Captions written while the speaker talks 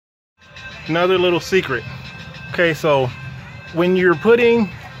another little secret. Okay, so when you're putting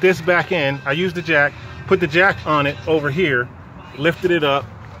this back in, I used the jack, put the jack on it over here, lifted it up,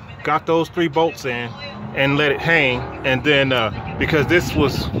 got those 3 bolts in, and let it hang. And then because this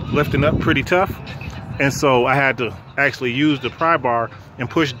was lifting up pretty tough, and so I had to actually use the pry bar and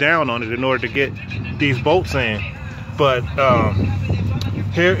push down on it in order to get these bolts in. But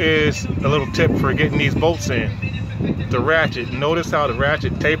here is a little tip for getting these bolts in. The ratchet, notice how the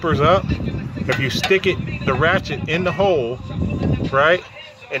ratchet tapers up. If you stick the ratchet in the hole, right,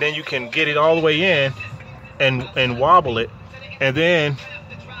 and then you can get it all the way in and wobble it, and then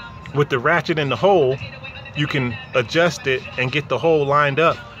with the ratchet in the hole, you can adjust it and get the hole lined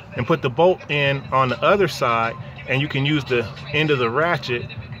up and put the bolt in on the other side, and you can use the end of the ratchet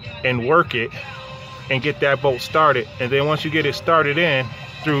and work it and get that bolt started. And then once you get it started in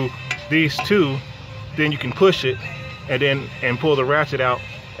through these 2, then you can push it and pull the ratchet out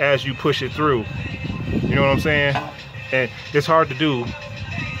as you push it through. You know what I'm saying? And it's hard to do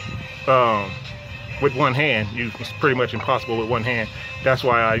with one hand. It's pretty much impossible with one hand. That's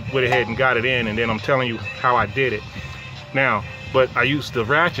why I went ahead and got it in, and then I'm telling you how I did it now. But I used the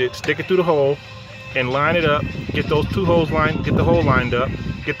ratchet, stick it through the hole and line it up, get those 2 holes lined, get the hole lined up,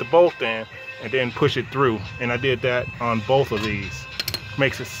 get the bolt in, and then push it through. And I did that on both of these.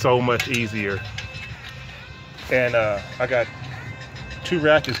 Makes it so much easier. And I got 2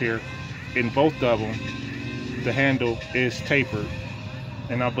 ratchets here. In both of them, the handle is tapered,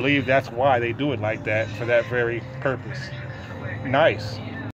 and I believe that's why they do it like that, for that very purpose. Nice.